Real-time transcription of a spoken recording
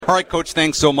All right, Coach,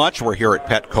 thanks so much. We're here at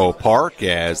Petco Park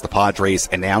as the Padres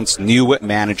announce new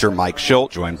manager Mike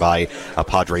Shildt, joined by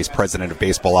Padres President of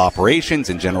Baseball Operations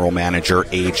and General Manager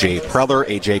AJ Preller.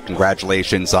 AJ,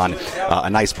 congratulations on a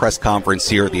nice press conference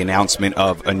here, the announcement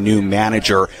of a new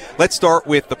manager. Let's start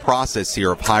with the process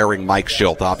here of hiring Mike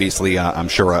Shildt. Obviously, I'm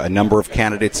sure a number of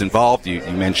candidates involved. You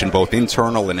mentioned both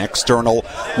internal and external.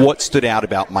 What stood out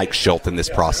about Mike Shildt in this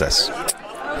process?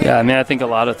 Yeah, I mean, I think a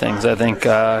lot of things. I think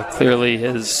clearly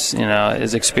his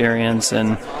experience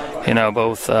and,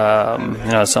 both,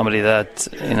 somebody that,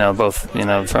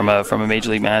 both, from a major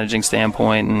league managing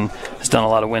standpoint and has done a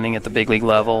lot of winning at the big league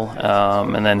level,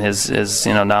 and then his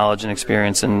knowledge and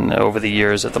experience over the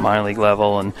years at the minor league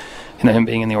level, and him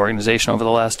being in the organization over the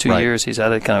last 2 years, he's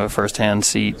had a kind of a first-hand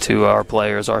seat to our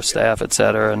players, our staff, et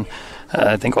cetera, and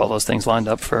I think all those things lined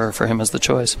up for him as the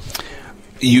choice.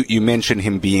 You mentioned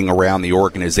him being around the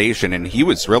organization, and he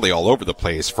was really all over the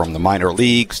place, from the minor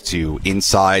leagues to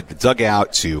inside the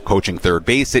dugout to coaching third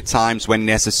base at times when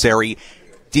necessary.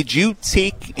 Did you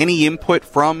take any input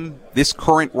from this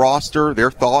current roster,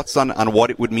 their thoughts on what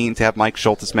it would mean to have Mike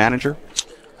Shildt as manager?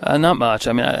 Not much.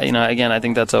 I mean, again, I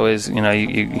think that's always, you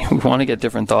want to get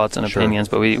different thoughts and opinions,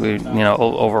 but we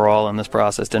overall in this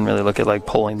process didn't really look at like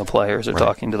polling the players or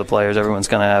talking to the players. Everyone's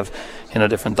going to have,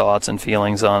 different thoughts and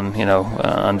feelings on,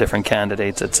 on different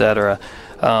candidates, et cetera.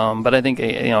 But I think,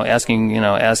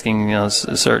 asking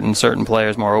certain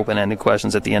players more open-ended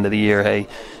questions at the end of the year. Hey,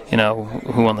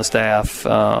 who on the staff,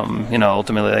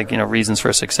 ultimately, reasons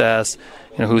for success,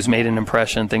 who's made an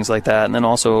impression, things like that. And then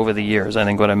also over the years, I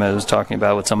think what I was talking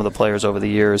about with some of the players over the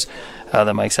years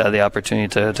that Mike's had the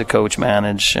opportunity to coach,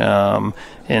 manage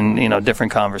in,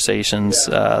 different conversations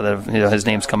that, his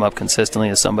name's come up consistently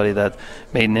as somebody that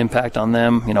made an impact on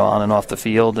them, on and off the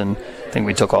field. And I think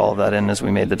we took all of that in as we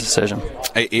made the decision.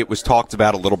 It was talked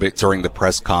about a little bit during the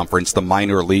press conference, the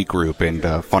minor league group, and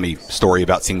a funny story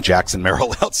about seeing Jackson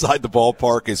Merrill outside the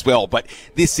ballpark as well. But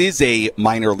this is a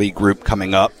minor league group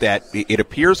coming up that it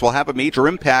appears will have a major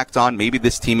impact on maybe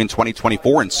this team in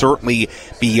 2024 and certainly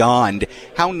beyond.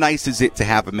 How nice is it to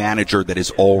have a manager that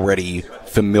is already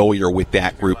familiar with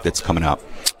that group that's coming up?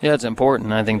 Yeah, it's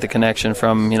important. I think the connection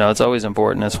from, it's always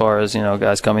important as far as,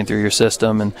 guys coming through your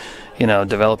system and,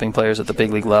 developing players at the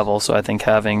big league level. So I think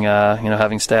having,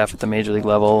 having staff at the major league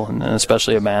level and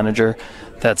especially a manager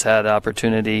that's had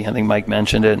opportunity, I think Mike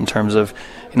mentioned it in terms of,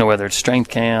 whether it's strength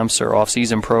camps or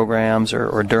off-season programs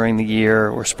or during the year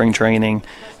or spring training,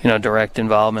 direct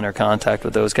involvement or contact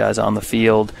with those guys on the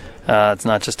field. It's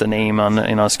not just a name on,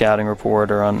 a scouting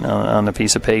report or on a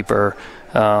piece of paper.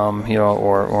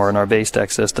 Or in our base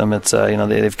tech system, it's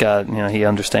they've got he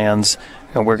understands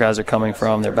where guys are coming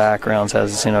from, their backgrounds,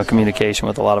 has communication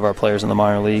with a lot of our players in the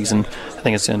minor leagues, and I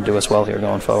think it's going to do us well here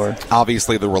going forward.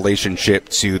 Obviously, the relationship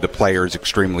to the player is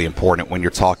extremely important when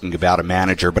you're talking about a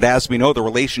manager, but as we know, the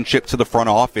relationship to the front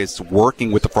office,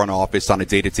 working with the front office on a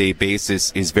day-to-day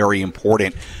basis, is very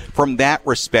important. From that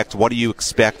respect, what do you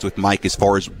expect with Mike as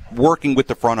far as working with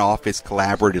the front office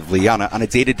collaboratively on a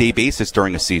day-to-day basis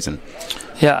during a season?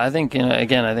 Yeah, I think, I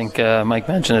think Mike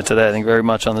mentioned it today. I think very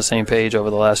much on the same page over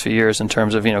the last few years in terms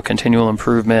of, continual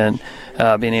improvement,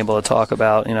 being able to talk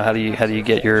about, how do you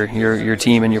get your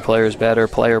team and your players better,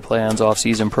 player plans,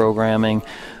 off-season programming.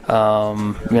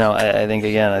 I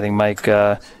think Mike,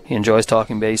 he enjoys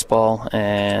talking baseball,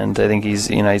 and I think he's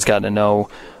gotten to know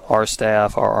our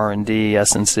staff, our R&D,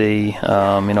 S&C,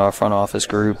 our front office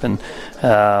group, and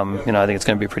I think it's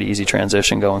going to be a pretty easy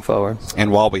transition going forward.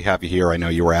 And while we have you here, I know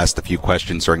you were asked a few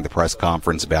questions during the press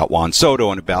conference about Juan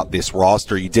Soto and about this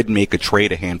roster. You did make a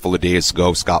trade a handful of days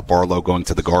ago, Scott Barlow going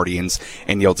to the Guardians,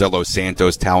 and Yel De Los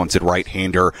Santos, talented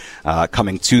right-hander,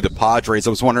 coming to the Padres.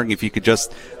 I was wondering if you could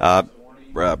just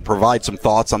provide some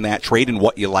thoughts on that trade and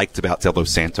what you liked about De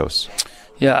Los Santos.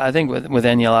 Yeah, I think with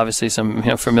Enyel, obviously, some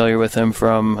familiar with him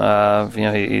from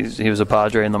he was a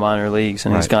Padre in the minor leagues,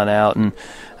 and he's gone out and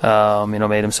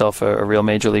made himself a real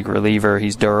major league reliever.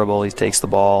 He's durable. He takes the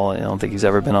ball. I don't think he's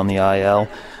ever been on the IL.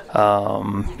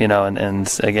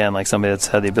 And again, like somebody that's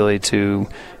had the ability to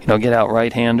get out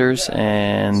right-handers,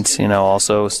 and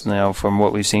also from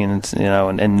what we've seen,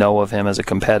 and know of him as a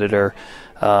competitor.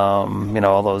 All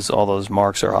those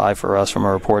marks are high for us from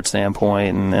a report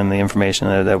standpoint, and the information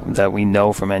that we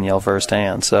know from Enyel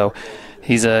firsthand. So,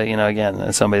 he's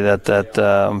again somebody that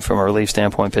from a relief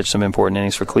standpoint pitched some important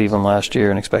innings for Cleveland last year,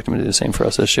 and expect him to do the same for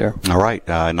us this year. All right,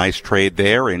 nice trade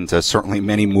there, and certainly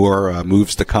many more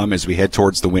moves to come as we head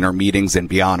towards the winter meetings and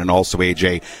beyond. And also,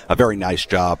 AJ, a very nice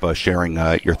job sharing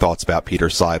your thoughts about Peter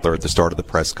Seidler at the start of the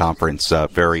press conference.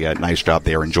 Very nice job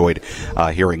there. Enjoyed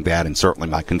hearing that, and certainly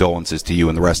my condolences to you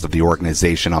and the rest of the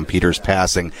organization on Peter's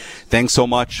passing. Thanks so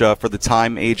much for the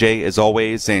time, AJ, as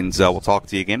always, and we'll talk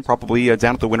to you again probably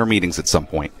down at the winter meetings at some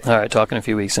point. All right, talk in a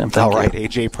few weeks, Sam. Thank you. All right,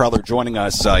 AJ Preller joining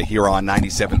us here on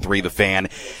 97.3 The Fan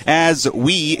as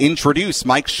we introduce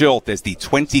Mike Shildt as the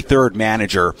 23rd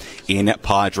manager in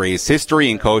Padres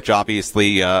history. And, Coach,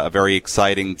 obviously a very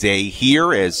exciting day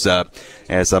here as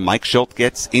Mike Shildt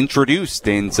gets introduced,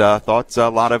 and thought a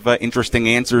lot of interesting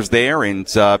answers there.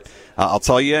 And I'll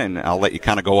tell you, and I'll let you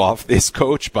kind of go off this,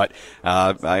 Coach, but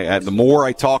the more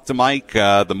I talk to Mike,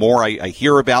 the more I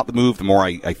hear about the move, the more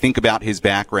I think about his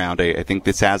background. I think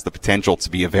this has the potential to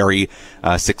be a very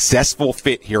successful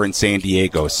fit here in San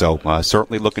Diego. So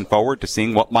certainly looking forward to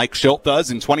seeing what Mike Shildt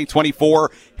does in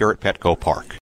 2024 here at Petco Park.